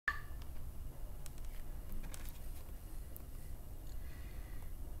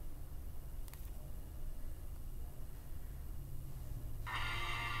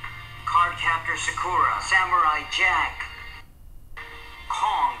Cardcaptor Sakura, Samurai Jack,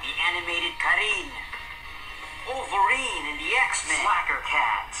 Kong the animated Karin, Wolverine and the X-Men, Slacker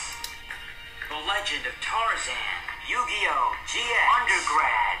Cats, The Legend of Tarzan, Yu-Gi-Oh! GX,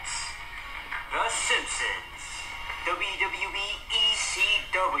 Undergrads, The Simpsons, WWE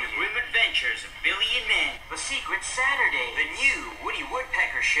ECW, The Grim Adventures of Billy and Mandy, The Secret Saturday, The New Woody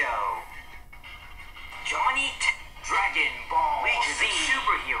Woodpecker Show, Johnny Dragon Ball, Legion of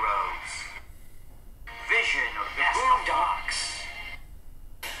Superheroes, Vision of the Boondocks,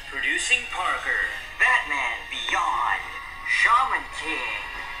 Producing Parker, Batman Beyond, Shaman King,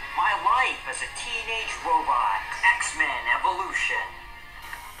 My Life as a Teenage Robot, X-Men Evolution,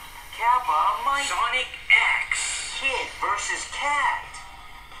 Kappa Mike, Sonic X, Kid vs. Cat,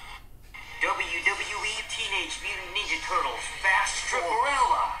 WWE Teenage Mutant Ninja Turtles Fast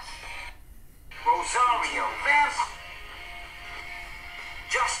Stripperella, Rosario Vampire,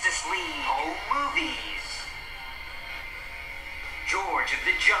 Justice League Home Movies, George of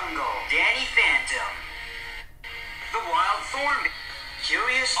the Jungle, Danny Phantom, The Wild Thorn,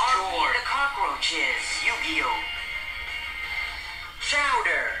 Curious George, The Cockroaches, Yu-Gi-Oh!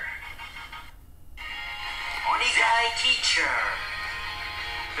 Chowder, Onigai Teacher,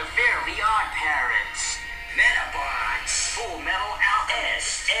 The Fairly Odd Parents, Metabots, Full Metal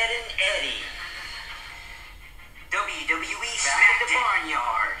Alchemist, Ed and Eddie, WWE Back at the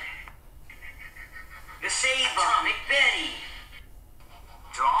Barnyard, The Save Atomic Betty,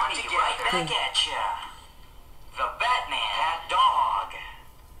 Drawn to right back at ya, The Batman Cat Dog,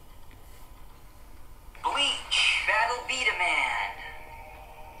 Bleach, Battle Beta Man,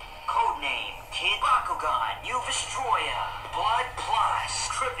 Codename Kid Bakugan, Uvestroya, Blood Plus,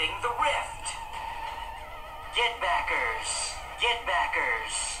 Tripping the Rift, Get Backers,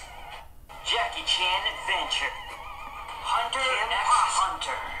 Jackie Chan Adventure, Hunter X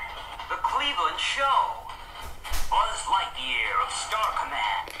Hunter, The Cleveland Show, Buzz Lightyear of Star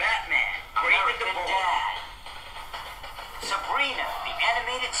Command, Batman, American Dad, Sabrina the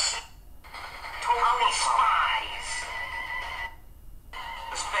Animated Totally Spies,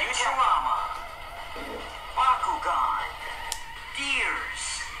 The Futurama, Bakugan, Gears,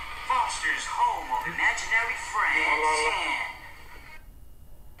 Foster's Home of Imaginary Friends,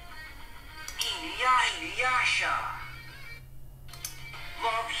 Inuyasha,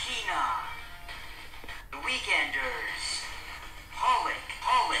 Love Hina, The Weekenders, Holic,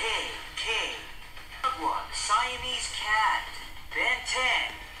 K, Agua, Siamese Cat, Ben 10,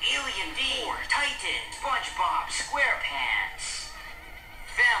 Alien D, Titan, SpongeBob SquarePants,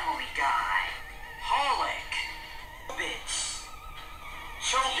 Family Guy, Holic,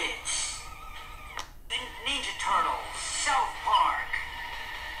 Chobits,